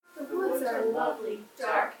roads are lovely,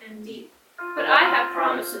 dark, and deep, but I have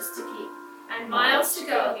promises to keep, and miles to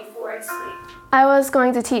go before I sleep. I was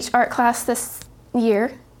going to teach art class this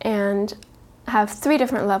year and have 3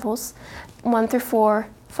 different levels, 1 through 4,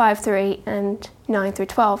 5 through 8, and 9 through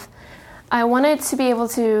 12. I wanted to be able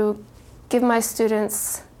to give my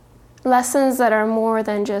students lessons that are more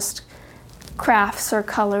than just crafts or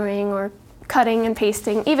coloring or cutting and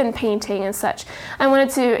pasting, even painting and such. I wanted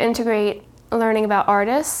to integrate learning about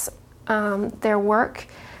artists, their work,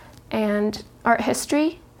 and art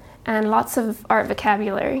history, and lots of art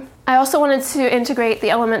vocabulary. I also wanted to integrate the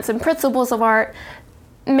elements and principles of art,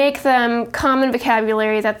 make them common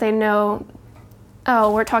vocabulary that they know.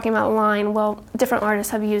 Oh, we're talking about line. Well, different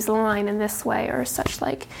artists have used the line in this way or such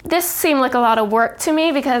like. This seemed like a lot of work to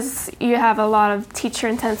me because you have a lot of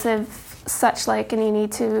teacher-intensive such like, and you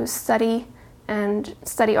need to study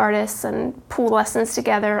artists and pool lessons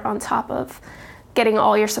together on top of getting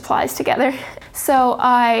all your supplies together. So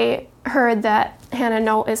I heard that Hannah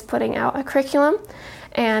Knoll is putting out a curriculum,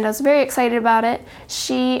 and I was very excited about it.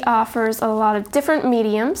 She offers a lot of different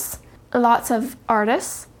mediums, lots of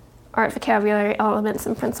artists, art vocabulary, elements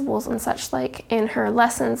and principles and such like in her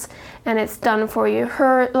lessons, and it's done for you.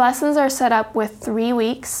 Her lessons are set up with 3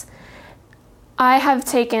 weeks. I have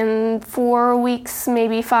taken 4 weeks,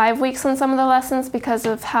 maybe 5 weeks on some of the lessons because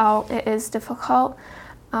of how it is difficult,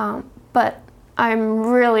 but I'm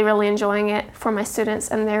really, really enjoying it for my students,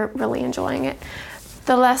 and they're really enjoying it.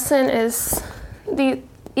 The lesson is,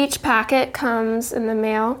 each packet comes in the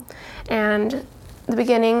mail, and the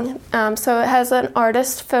beginning, so it has an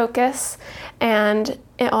artist focus, and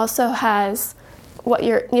it also has what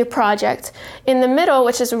your project. In the middle,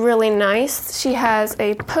 which is really nice, she has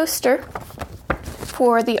a poster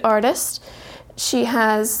for the artist. She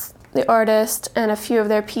has the artist and a few of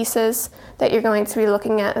their pieces that you're going to be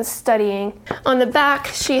looking at and studying. On the back,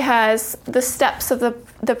 she has the steps of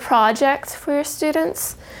the project for your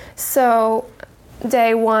students. So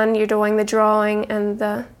day 1, you're doing the drawing and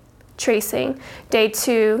the tracing. Day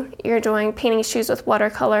 2, you're doing painting shoes with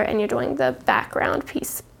watercolor and you're doing the background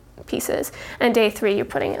pieces. And day 3, you're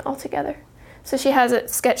putting it all together. So she has it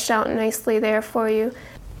sketched out nicely there for you.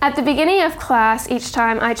 At the beginning of class, each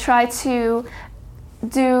time I try to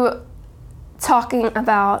do talking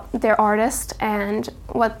about their artist and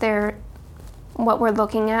what we're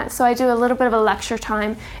looking at. So I do a little bit of a lecture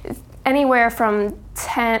time, anywhere from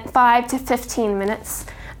 5 to 15 minutes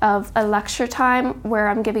of a lecture time where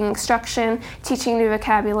I'm giving instruction, teaching new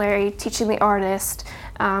vocabulary, teaching the artist,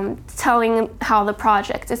 telling how the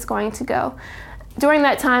project is going to go. During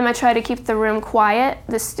that time, I try to keep the room quiet.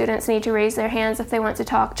 The students need to raise their hands if they want to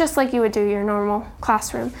talk, just like you would do your normal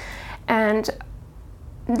classroom. And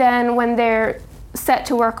then when they're set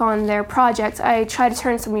to work on their project, I try to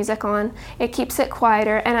turn some music on. It keeps it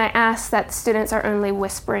quieter, and I ask that the students are only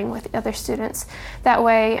whispering with other students. That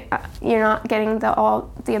way, you're not getting the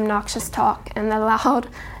obnoxious talk and the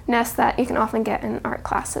loudness that you can often get in art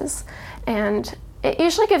classes. And it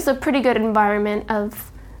usually gives a pretty good environment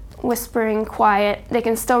of whispering, quiet. They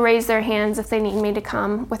can still raise their hands if they need me to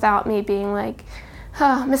come without me being like,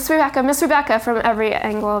 oh, Miss Rebecca, from every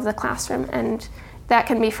angle of the classroom. And that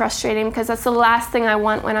can be frustrating because that's the last thing I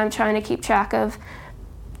want when I'm trying to keep track of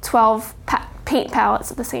 12 paint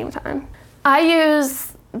palettes at the same time. I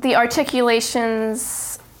use the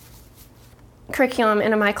articulations curriculum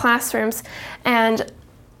in my classrooms, and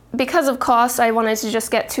because of cost, I wanted to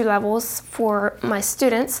just get 2 levels for my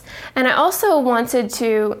students. And I also wanted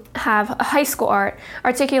to have a high school art.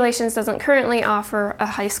 Articulations doesn't currently offer a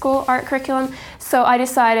high school art curriculum, so I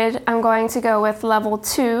decided I'm going to go with level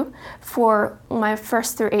 2 for my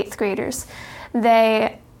 1st through 8th graders.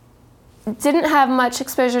 They didn't have much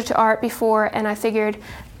exposure to art before, and I figured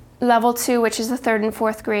level 2, which is the 3rd and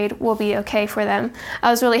 4th grade, will be okay for them.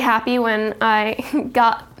 I was really happy when I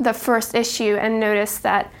got the first issue and noticed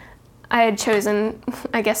that I had chosen,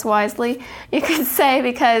 I guess wisely, you could say,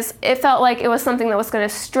 because it felt like it was something that was going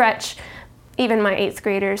to stretch even my 8th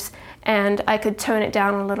graders, and I could tone it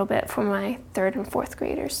down a little bit for my 3rd and 4th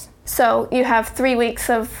graders. So you have 3 weeks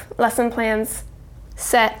of lesson plans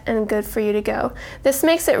set and good for you to go. This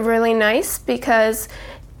makes it really nice because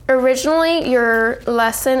originally your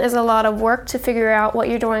lesson is a lot of work to figure out what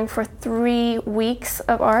you're doing for 3 weeks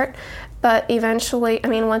of art, but eventually,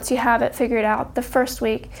 once you have it figured out, the first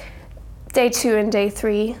week, day 2 and day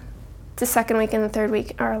 3, the second week and the third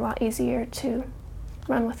week are a lot easier to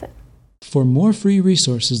run with it. For more free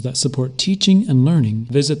resources that support teaching and learning,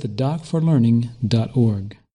 visit thedocforlearning.org.